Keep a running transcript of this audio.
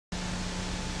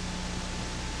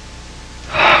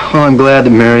Well, I'm glad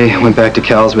that Mary went back to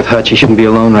Cal's with Hutch. He shouldn't be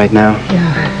alone right now.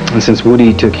 Yeah. And since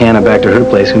Woody took Hannah back to her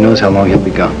place, who knows how long he'll be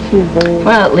gone.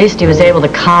 Well, at least he was able to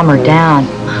calm her down.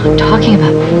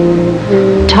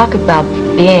 Talk about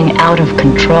being out of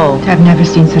control. I've never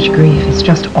seen such grief. It's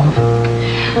just awful.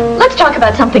 Let's talk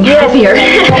about something happier.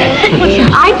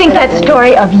 I think that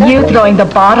story of you throwing the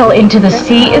bottle into the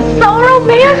sea is so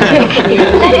romantic.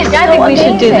 That is I think we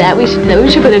should do that. We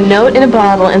should put a note in a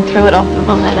bottle and throw it off the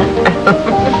Valletta.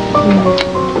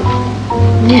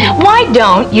 Why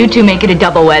don't you two make it a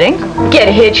double wedding? Get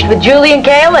hitched with Julie and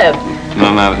Caleb.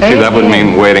 No, see, that would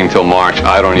mean waiting till March.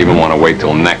 I don't even want to wait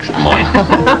till next month.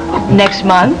 Next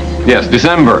month? Yes,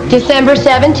 December. December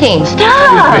 17th.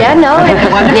 Stop! Yeah, no. I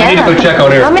need to go check on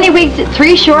her. How many weeks?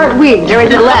 3 short weeks, or is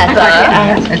it less?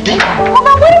 Well,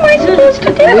 what am I supposed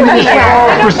to do?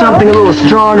 For something a little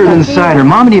stronger than cider.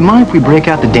 Mama, do you mind if we break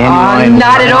out the dandelion?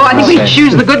 Not at all. I think we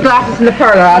choose the good glasses in the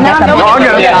parlor. I'm gonna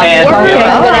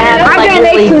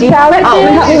make some salad.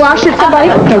 Oh, wash it,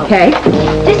 somebody. Okay.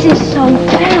 This is so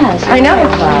fast. I know.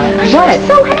 What? I'm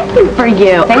so happy for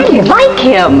you. Thank you. I like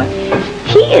him.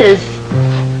 He is...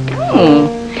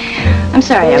 I'm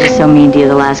sorry I was so mean to you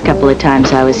the last couple of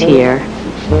times I was here.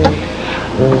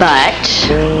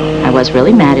 But I was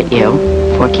really mad at you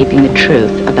for keeping the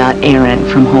truth about Aaron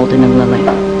from Holden and Lily.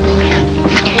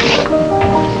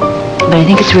 But I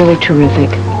think it's really terrific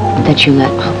that you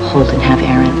let Holden have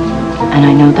Aaron. And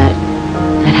I know that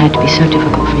had to be so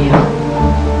difficult for you.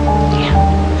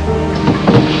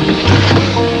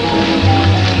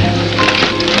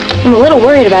 I'm a little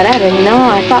worried about Evan, you know.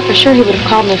 I thought for sure he would have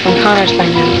called me from Connors by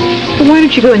now. Well, why don't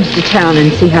you go into town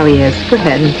and see how he is? Go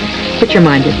ahead and put your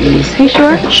mind at ease. Are you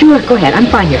sure? Sure, go ahead. I'm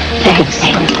fine here. Thanks.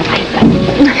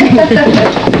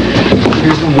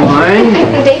 Here's some wine.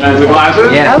 And the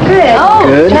glasses? Yeah. Oh, good. Oh,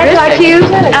 Good. Can I talk to you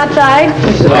outside?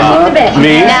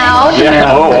 Me? Now. Yeah.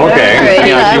 Oh,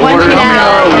 okay. I want you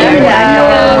now.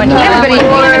 Everybody.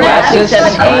 Glasses.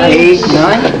 8,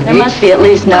 9. There must be at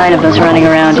least 9 of us running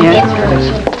around here.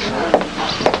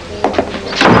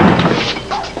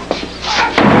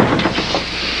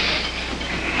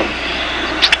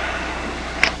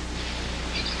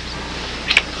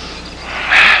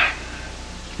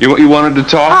 You wanted to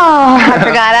talk? Oh, I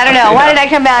forgot. I don't know. Why did I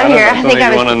come out here? I think I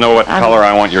was... You want to know what color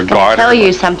I want your garter? I'll tell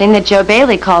you something that Joe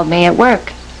Bailey called me at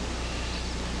work.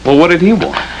 Well, what did he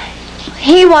want?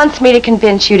 He wants me to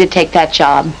convince you to take that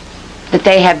job. That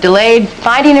they have delayed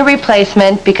finding a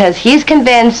replacement because he's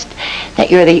convinced that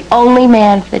you're the only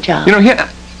man for the job. You know, he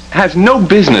has no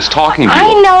business talking to you.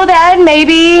 I know that.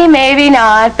 Maybe, maybe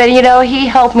not. But, you know, he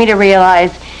helped me to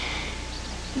realize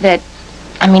that,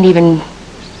 I mean, even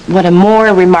what a more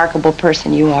remarkable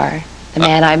person you are. The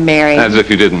man I married. As if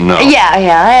you didn't know.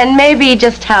 Yeah. And maybe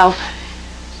just how...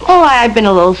 Oh, I've been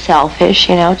a little selfish,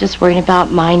 you know, just worrying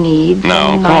about my needs.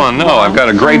 No, come on, no. I've got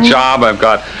a great job. I've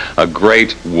got a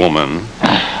great woman.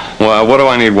 Well, what do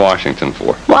I need Washington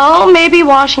for? Well, maybe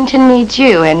Washington needs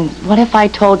you. And what if I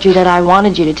told you that I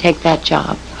wanted you to take that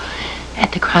job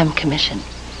at the Crime Commission?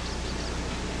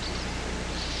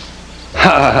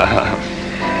 Hey!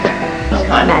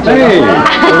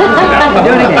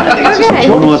 Okay.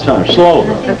 One more time, slow.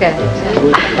 Okay.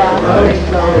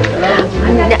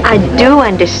 I do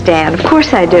understand. Of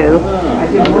course I do.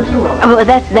 Well,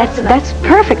 that's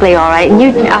perfectly all right. And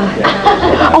you,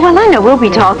 oh, well, I know we'll be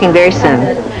talking very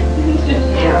soon.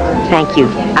 Thank you.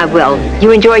 I will.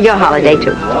 You enjoy your holiday,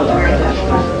 too.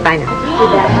 Bye now.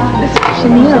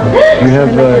 You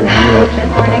have,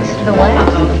 Next to the what?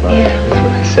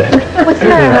 What's the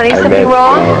matter, honey? Something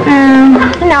wrong?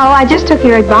 No, I just took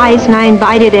your advice and I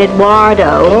invited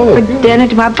Eduardo for dinner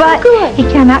tomorrow, but he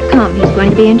cannot come. He's going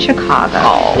to be in Chicago.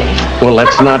 well,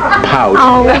 let's not pout.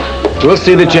 Oh, We'll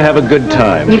see that you have a good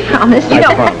time. you promised? You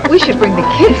know, we should bring the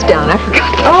kids down. I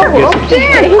forgot. Oh,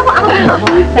 dear. You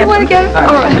want to go?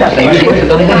 All right.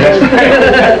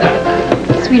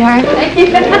 Sweetheart,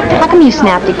 how come you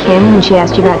snapped at Kim when she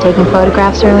asked you about taking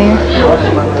photographs earlier?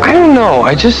 I don't know.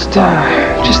 I just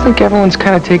think everyone's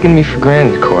kind of taking me for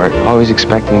granted, Court. Always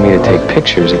expecting me to take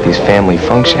pictures at these family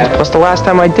functions. Plus, the last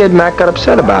time I did, Mac got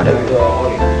upset about it.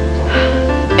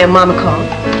 And Mama called.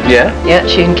 Yeah? Yeah,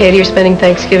 she and Katie are spending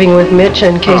Thanksgiving with Mitch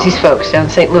and Casey's folks down in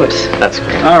St. Louis. That's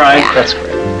great. All right. That's great.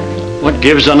 What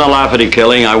gives on the Lafferty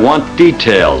killing? I want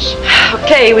details.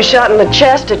 Okay, he was shot in the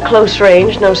chest at close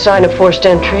range. No sign of forced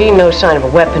entry, no sign of a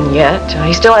weapon yet.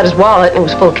 He still had his wallet and it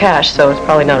was full of cash, so it's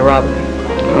probably not a robbery.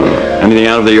 Anything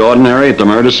out of the ordinary at the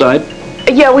murder site?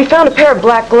 Yeah, we found a pair of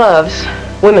black gloves,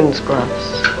 women's gloves.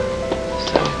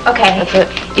 Okay. That's it.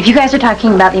 If you guys are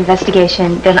talking about the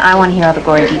investigation, then I want to hear all the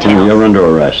gory details. You're under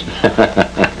arrest.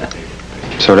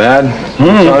 So, Dad,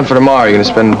 what's on for tomorrow? You gonna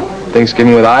spend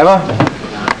Thanksgiving with Iva?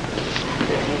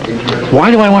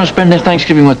 Why do I want to spend this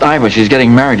Thanksgiving with Iva? She's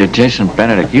getting married to Jason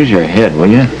Benedict. Use your head, will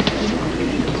you?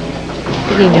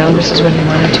 Did he know this is when he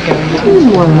wanted to go?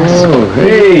 Oh,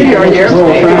 hey.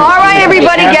 All right,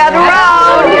 everybody, gather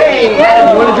around. You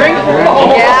want a drink?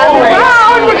 Gather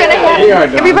around. We're gonna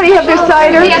have everybody have their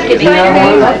cider.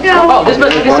 Oh, this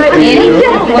must be cider.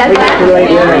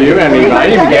 You and me. I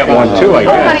even get one, too, I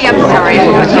guess. Oh, honey, I'm sorry.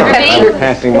 You're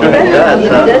passing one.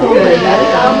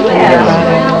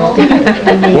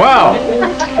 Wow.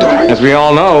 As we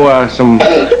all know,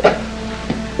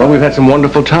 we've had some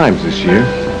wonderful times this year.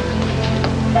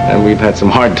 And we've had some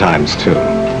hard times, too.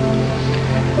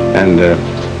 And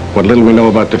what little we know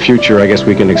about the future, I guess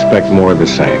we can expect more of the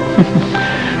same.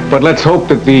 But let's hope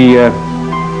that the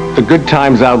good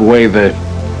times outweigh the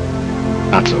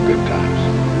not so good times.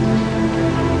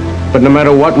 But no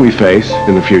matter what we face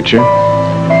in the future,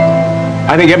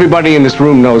 I think everybody in this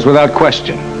room knows without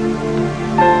question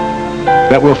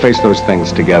that we'll face those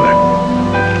things together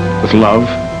with love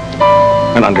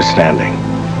and understanding.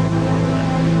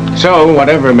 So,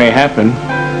 whatever may happen,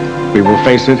 we will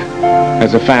face it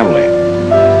as a family.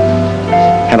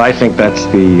 And I think that's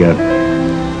the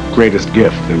greatest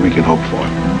gift that we can hope for.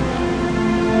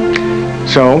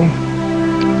 So,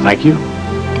 thank you,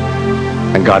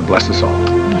 and God bless us all.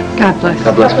 God bless.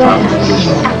 God bless promise.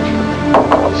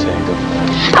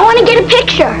 I want to get a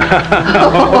picture.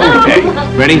 Okay,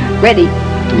 ready? Ready.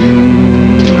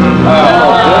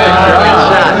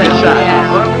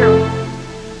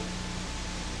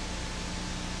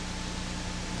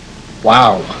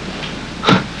 Wow.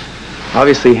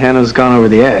 Obviously, Hannah's gone over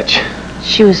the edge.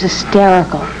 She was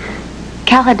hysterical.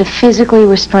 Cal had to physically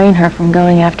restrain her from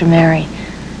going after Mary.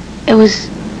 It was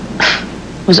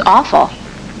awful.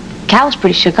 Cal was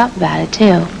pretty shook up about it,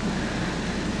 too.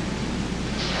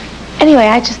 Anyway,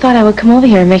 I just thought I would come over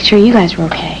here and make sure you guys were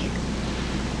okay.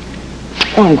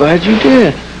 Oh, I'm glad you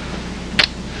did.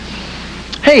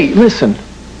 Hey, listen.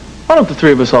 Why don't the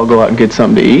three of us all go out and get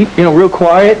something to eat? You know, real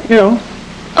quiet, you know.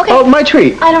 Okay. Oh, my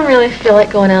treat. I don't really feel like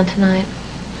going out tonight.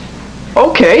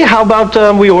 Okay, how about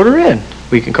we order in?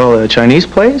 We can call it a Chinese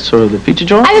place or the pizza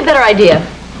joint. I have a better idea.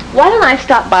 Why don't I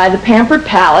stop by the Pampered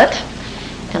Palate,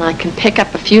 and I can pick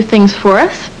up a few things for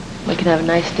us. We can have a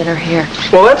nice dinner here.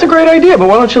 Well, that's a great idea, but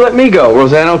why don't you let me go?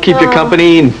 Rosanna will keep you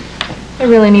company and... I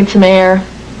really need some air,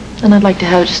 and I'd like to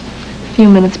have just a few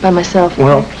minutes by myself.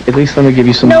 Well, at least let me give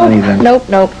you some money then.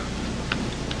 Nope.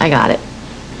 I got it.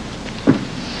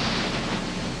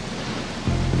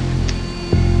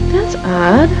 That's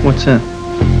odd. What's that?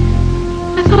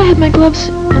 I thought I had my gloves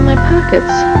in my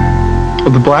pockets. Oh,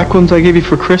 the black ones I gave you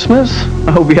for Christmas?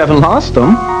 I hope you haven't lost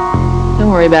them.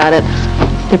 Don't worry about it.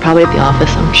 They're probably at the office.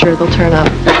 I'm sure they'll turn up.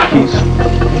 Keys.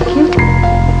 Thank you.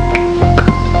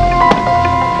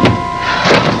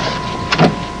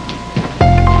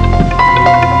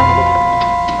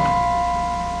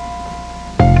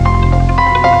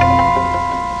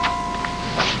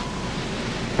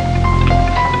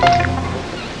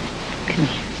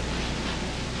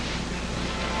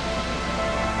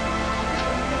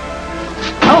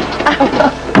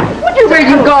 Where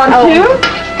you gone to?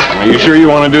 Are you sure you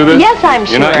want to do this? Yes, I'm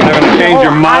sure. You're not going to change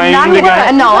your mind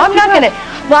again? No, I'm not going to.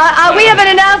 Well, we have an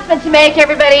announcement to make,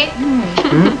 everybody.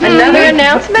 Another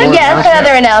announcement? Yes,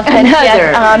 another announcement. Another.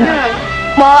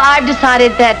 Yes, well, I've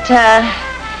decided that,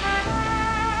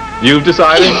 You've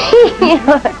decided?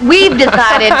 we've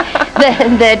decided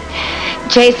that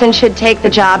Jason should take the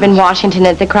job in Washington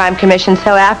at the Crime Commission.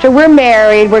 So after we're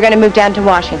married, we're going to move down to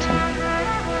Washington.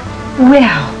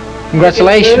 Well,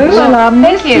 Congratulations. well,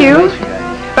 thank you.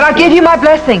 But I'll give you my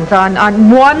blessings on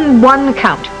one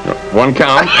count. One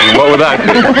count? And what would that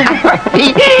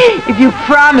be? If you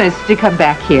promise to come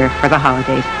back here for the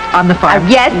holidays on the farm.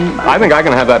 Yes. I think I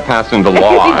can have that passed into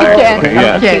law. You can. actually.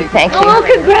 Yes. Okay. Thank you. Oh,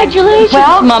 congratulations.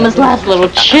 Well, Mama's last little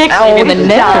chick in the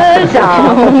nest.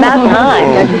 About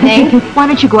time, don't you think? Why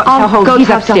don't you go up to Holden? Go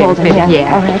He's talk to upstairs. Holden,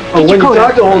 yeah. All right. Oh, when you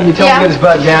talk to Holden, you tell him to get his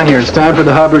butt down here. It's time for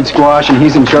the Hubbard squash, and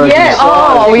he's in charge of the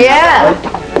sauce. Oh, yeah.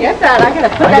 Yes, Dad, I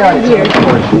gotta put that in here.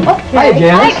 Okay. Hi,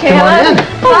 Janice. Come on in.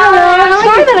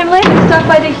 Sorry that I'm late to stop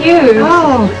by the Hughes.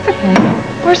 Oh,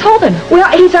 Where's Holden?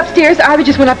 well, he's upstairs. I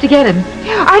just went up to get him.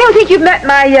 I don't think you've met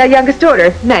my youngest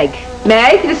daughter, Meg.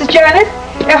 Meg, this is Janice.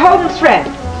 They're Holden's friend.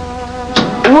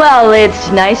 Well, it's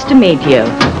nice to meet you.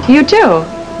 You too.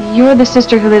 You're the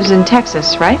sister who lives in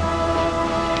Texas, right?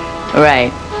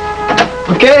 Right.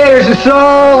 Okay, there's the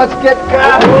soul. Let's get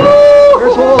going.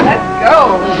 Where's Holden? Let's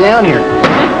go. Down here.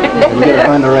 We gotta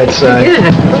find the right side.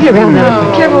 Look around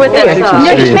now. Careful with that side.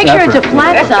 No, just make sure it's a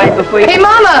flat side before you... Hey,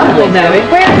 Mama!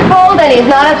 Where's Holden? He's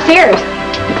not upstairs.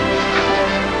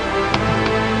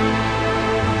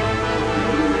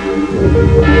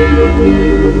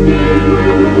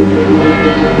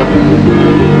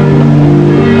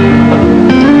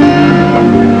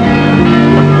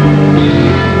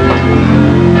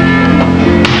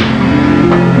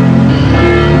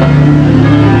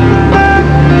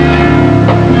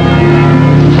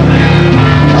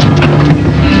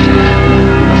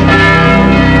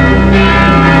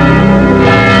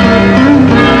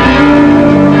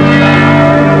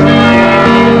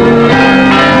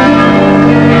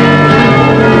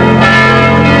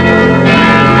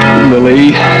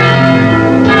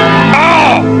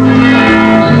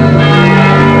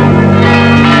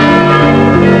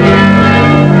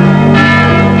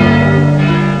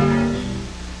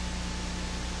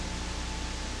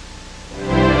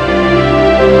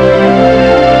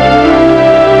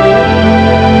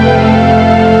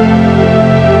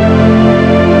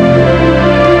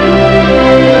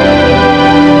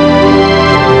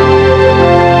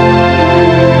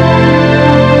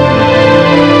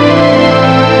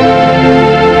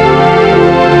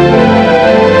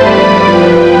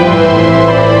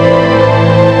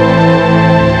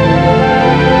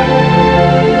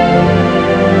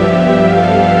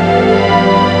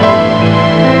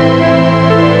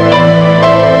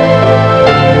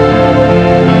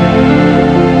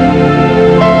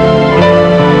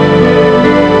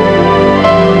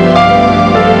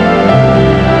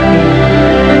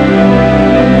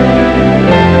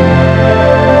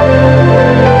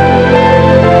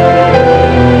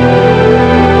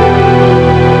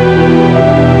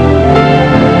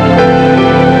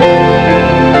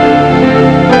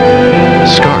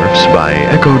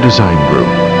 Design Group.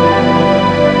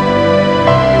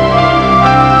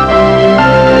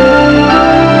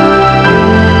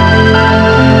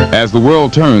 As the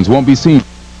world turns, won't be seen.